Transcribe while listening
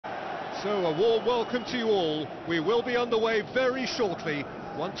So a warm welcome to you all. We will be underway very shortly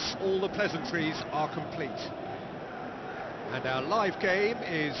once all the pleasantries are complete. And our live game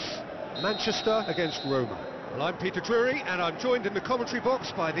is Manchester against Roma. Well, I'm Peter Drury and I'm joined in the commentary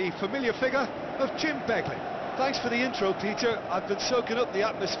box by the familiar figure of Jim Begley. Thanks for the intro, Peter. I've been soaking up the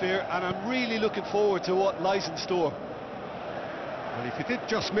atmosphere and I'm really looking forward to what lies in store. Well, if you did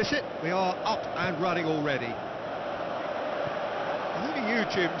just miss it, we are up and running already. Who do you,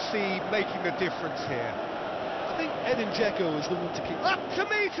 Jim, see making a difference here? I think Edin Dzeko is the one to keep up to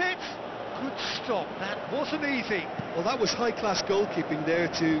meet it! Good stop, that wasn't easy. Well, that was high-class goalkeeping there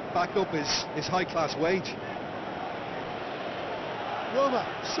to back up his high-class wage. Roma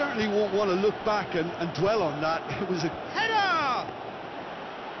certainly won't want to look back and dwell on that. It was a header!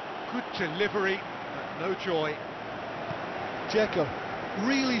 Good delivery, but no joy. Dzeko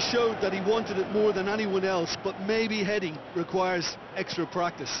really showed that he wanted it more than anyone else, but maybe heading requires extra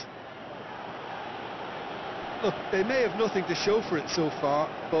practice. Look, they may have nothing to show for it so far,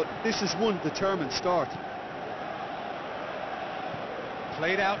 but this is one determined start.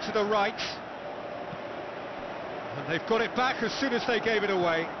 Played out to the right. And they've got it back as soon as they gave it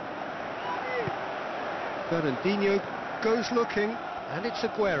away. Fernandinho goes looking, and it's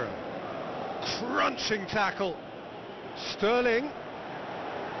Aguero. Crunching tackle. Sterling.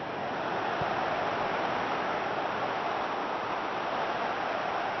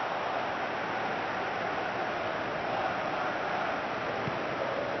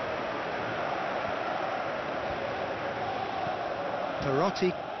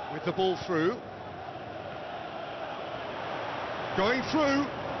 Perotti with the ball through. Going through.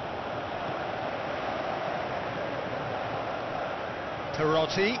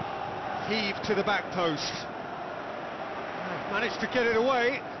 Perotti heaved to the back post. Managed to get it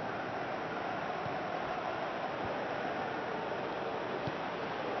away.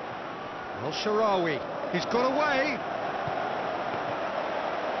 El Shaarawy, he's got away.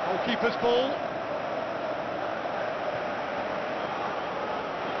 Goalkeeper's ball.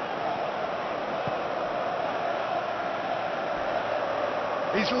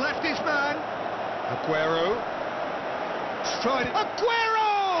 He's left his man. Aguero. Stride.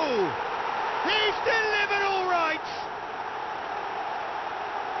 Aguero! He's delivered all right.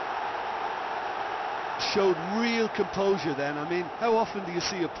 Showed real composure then. I mean, how often do you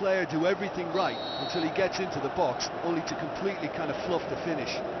see a player do everything right until he gets into the box, only to completely kind of fluff the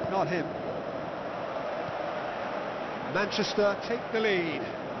finish? Not him. Manchester take the lead.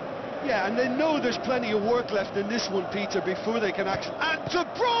 Yeah, and they know there's plenty of work left in this one, Peter, before they can actually... And De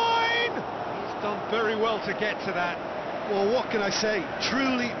Bruyne! He's done very well to get to that. Well, what can I say?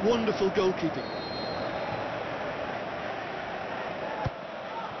 Truly wonderful goalkeeping.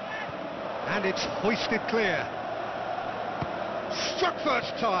 And it's hoisted clear. Struck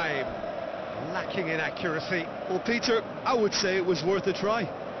first time. Lacking in accuracy. Well, Peter, I would say it was worth a try.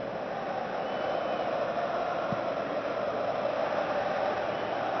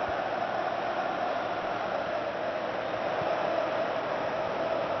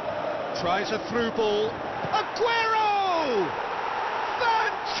 Tries a through ball. Aguero!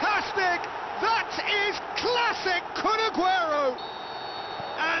 Fantastic! That is classic Kun Aguero!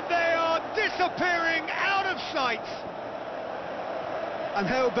 And they are disappearing out of sight. And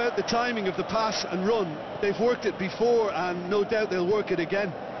how about the timing of the pass and run? They've worked it before and no doubt they'll work it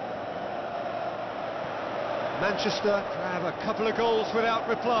again. Manchester have a couple of goals without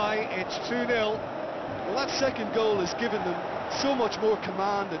reply. It's 2-0. Well, that second goal has given them so much more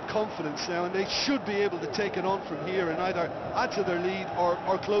command and confidence now, and they should be able to take it on from here and either add to their lead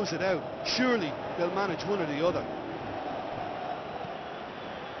or close it out. Surely they'll manage one or the other.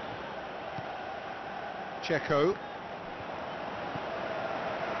 Dzeko.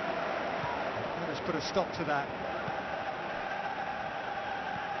 Let's put a stop to that.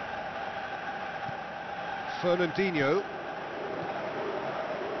 Fernandinho.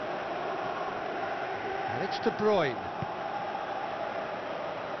 And it's De Bruyne.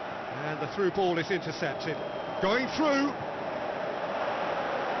 And the through ball is intercepted. Going through.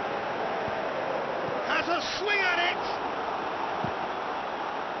 Has a swing at it.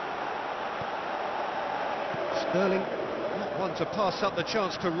 Sterling, not one to pass up the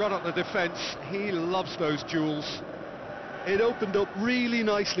chance to run up the defence. He loves those duels. It opened up really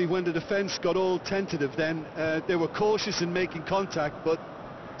nicely when the defence got all tentative then. They were cautious in making contact, but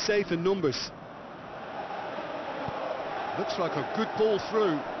safe in numbers. Looks like a good ball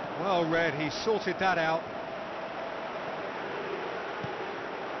through. Well read, he sorted that out.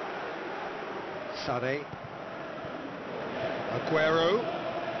 Sade. Aguero.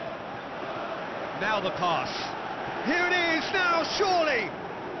 Now the pass. Here it is now, surely.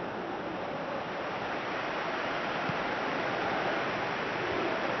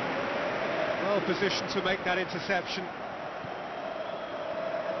 position to make that interception.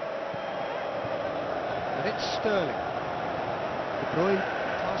 And it's Sterling. De Bruyne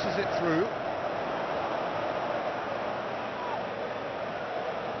passes it through.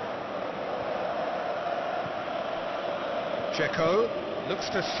 Dzeko looks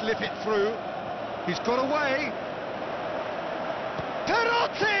to slip it through. He's got away.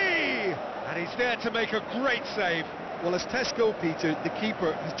 Penalty! And he's there to make a great save. Well, as tests go, Peter, the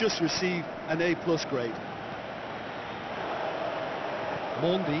keeper has just received an A+ grade.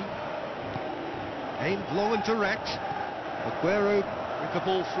 Mondi, aimed long and direct. Aguero with the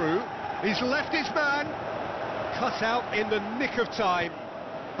ball through. He's left his man. Cut out in the nick of time.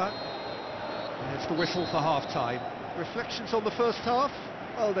 But there's the whistle for half-time. Reflections on the first half?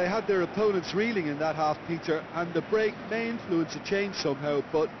 Well, they had their opponents reeling in that half, Peter, and the break may influence a change somehow,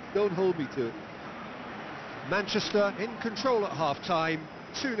 but don't hold me to it. Manchester in control at half-time,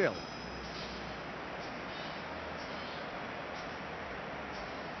 2-0.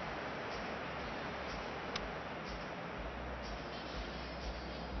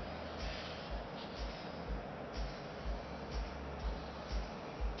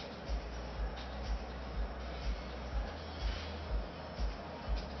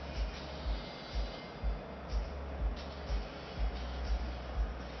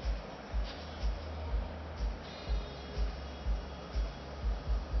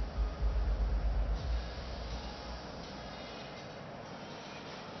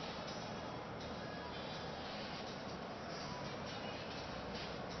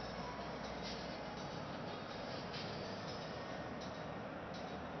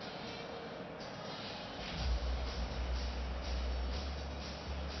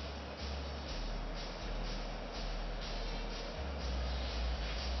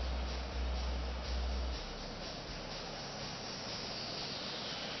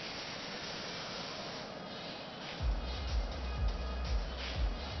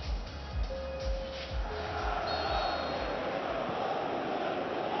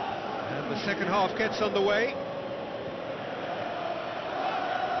 The second half gets underway.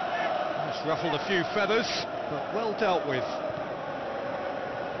 It's ruffled a few feathers, but well dealt with.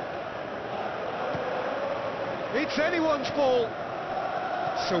 It's anyone's ball.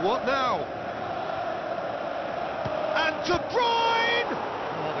 So what now? And De Bruyne!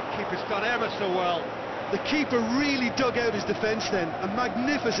 Oh, the keeper's done ever so well. The keeper really dug out his defence then. A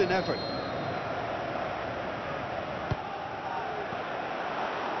magnificent effort.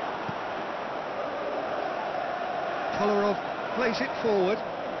 Kolarov plays it forward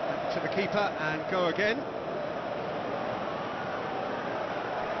to the keeper and go again.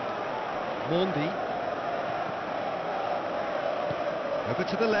 Mondi over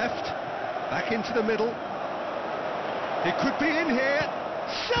to the left, back into the middle. It could be in here.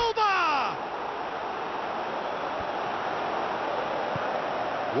 Silva!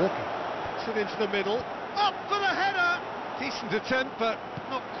 Walker puts it into the middle. Up for the header! Decent attempt, but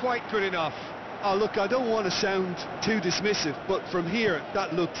not quite good enough. Oh, look, I don't want to sound too dismissive, but from here,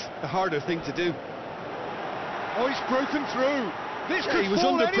 that looked the harder thing to do. Oh, he's broken through. This could he was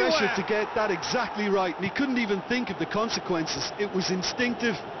fall under anywhere. pressure to get that exactly right, and he couldn't even think of the consequences. It was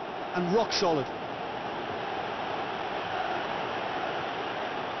instinctive and rock solid.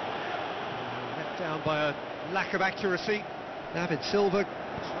 Let down by a lack of accuracy. David Silva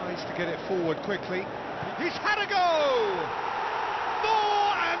tries to get it forward quickly. He's had a go!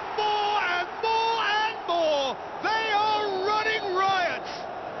 More and more and more and more! They are running riot!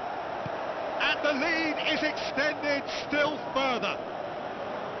 And the lead is extended still further.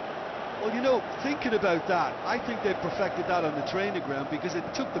 Well, you know, thinking about that, I think they perfected that on the training ground because it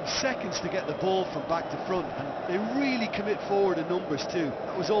took them seconds to get the ball from back to front, and they really commit forward in numbers too.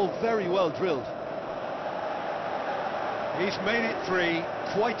 That was all very well drilled. He's made it 3.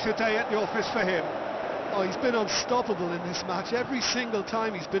 Quite a day at the office for him. Oh, he's been unstoppable in this match. Every single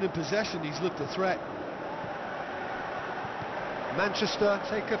time he's been in possession, he's looked a threat. Manchester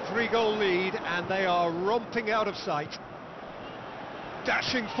take a 3-goal lead and they are romping out of sight.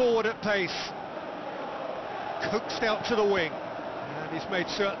 Dashing forward at pace. Coaxed out to the wing. And he's made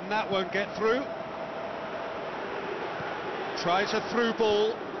certain that won't get through. Tries a through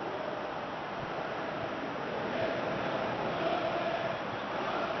ball.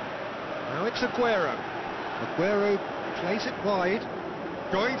 Now it's Aguero. Aguero plays it wide.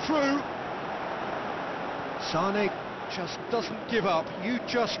 Going through. Sane just doesn't give up. You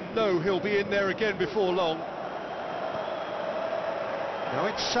just know he'll be in there again before long. Now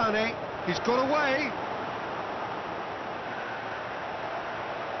it's Sane. He's got away.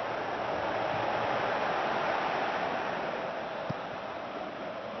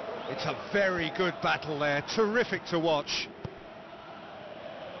 It's a very good battle there, terrific to watch.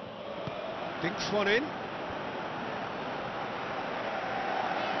 Dinks one in.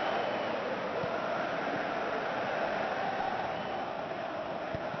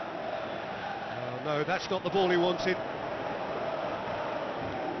 Oh no, that's not the ball he wanted.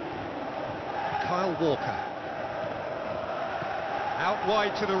 Kyle Walker. Out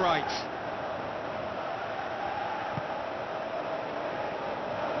wide to the right.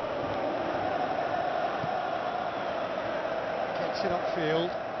 Gets it upfield.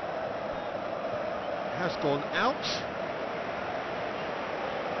 Has gone out.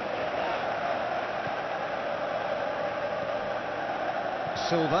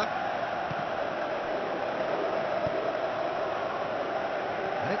 Silva.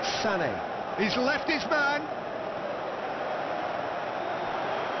 And it's Sané. He's left his man.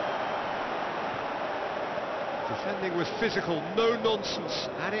 Defending was physical, no nonsense,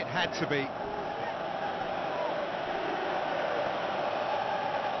 and it had to be.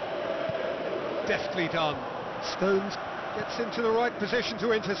 Deftly done. Stones gets into the right position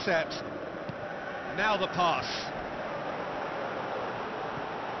to intercept. Now the pass.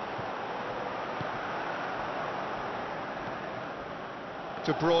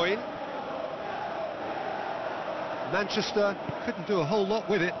 De Bruyne. Manchester couldn't do a whole lot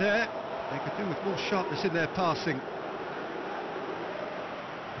with it there. They could do with more sharpness in their passing.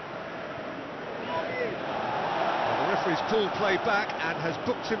 Well, the referee's pulled play back and has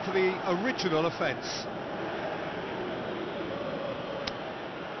booked him for the original offence.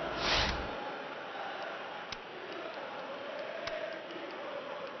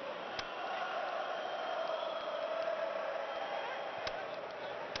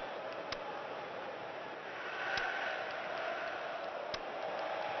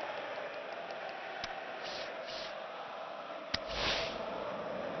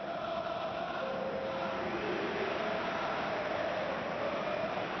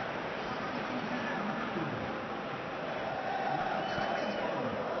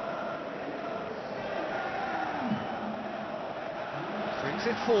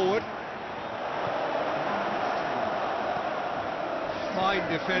 It forward. Fine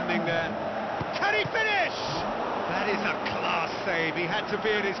defending there. Can he finish? That is a class save. He had to be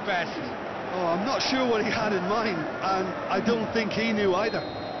at his best. Oh, I'm not sure what he had in mind, and I don't think he knew either.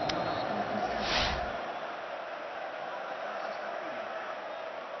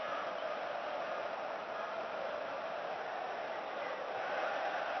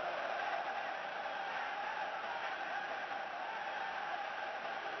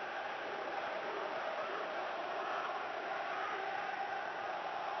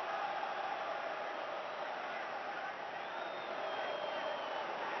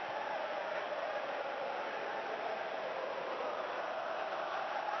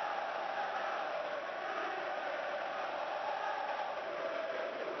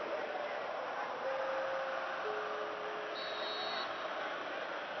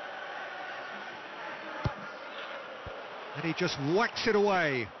 And he just whacks it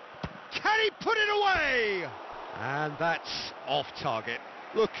away. Can he put it away? And that's off target.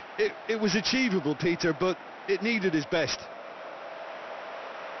 Look, it was achievable, Peter, but it needed his best.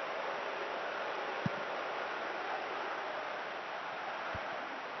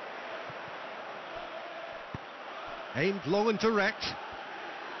 Aimed long and direct.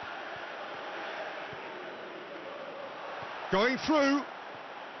 Going through.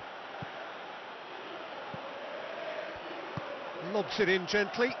 Lobs it in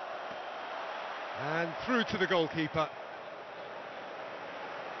gently. And through to the goalkeeper.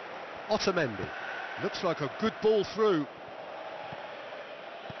 Otamendi. Looks like a good ball through.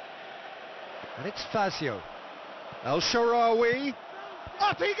 And it's Fazio. El Shaarawy.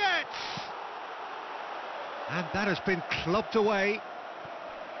 Up he gets! And that has been clubbed away.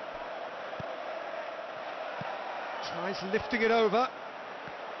 Tries lifting it over.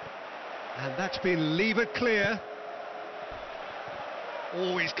 And that's been levered clear.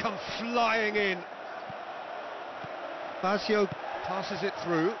 Oh, he's come flying in. Fazio passes it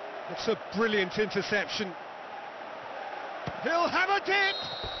through. It's a brilliant interception. He'll have a dip!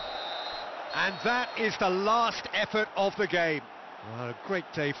 And that is the last effort of the game. Well, a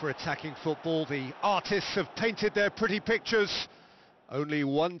great day for attacking football. The artists have painted their pretty pictures. Only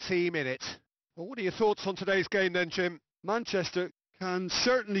one team in it. Well, what are your thoughts on today's game then, Jim? Manchester can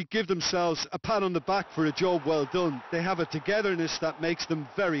certainly give themselves a pat on the back for a job well done. They have a togetherness that makes them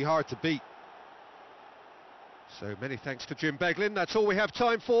very hard to beat. So many thanks to Jim Beglin. That's all we have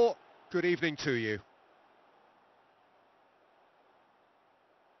time for. Good evening to you.